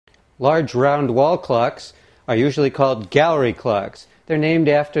large round wall clocks are usually called gallery clocks. They're named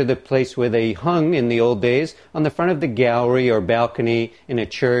after the place where they hung in the old days, on the front of the gallery or balcony in a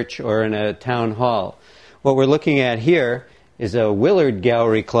church or in a town hall. What we're looking at here is a Willard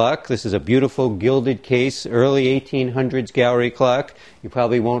gallery clock. This is a beautiful gilded case, early 1800s gallery clock. You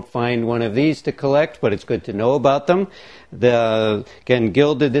probably won't find one of these to collect, but it's good to know about them. Again,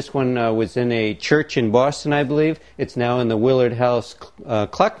 gilded. This one was in a church in Boston, I believe. It's now in the Willard House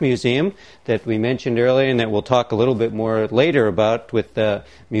Clock Museum that we mentioned earlier and that we'll talk a little bit more later about with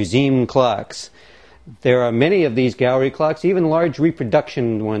museum clocks. There are many of these gallery clocks, even large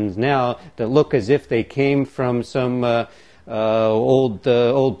reproduction ones now, that look as if they came from some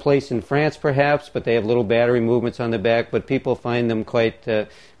old place in France, perhaps, but they have little battery movements on the back. But people find them quite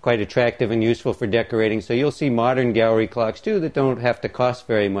attractive and useful for decorating. So you'll see modern gallery clocks too that don't have to cost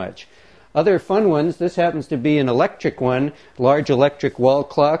very much. Other fun ones. This happens to be an electric one, large electric wall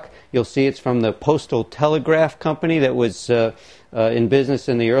clock. You'll see it's from the Postal Telegraph Company that was in business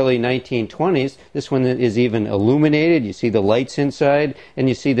in the early 1920s. This one is even illuminated. You see the lights inside, and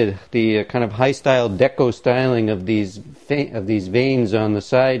you see the kind of high-style deco styling of these vanes on the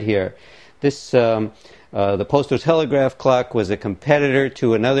side here. This the Postal Telegraph clock was a competitor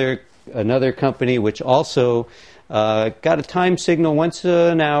to another company which also got a time signal once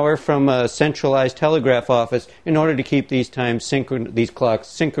an hour from a centralized telegraph office in order to keep these clocks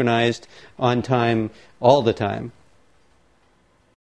synchronized on time all the time.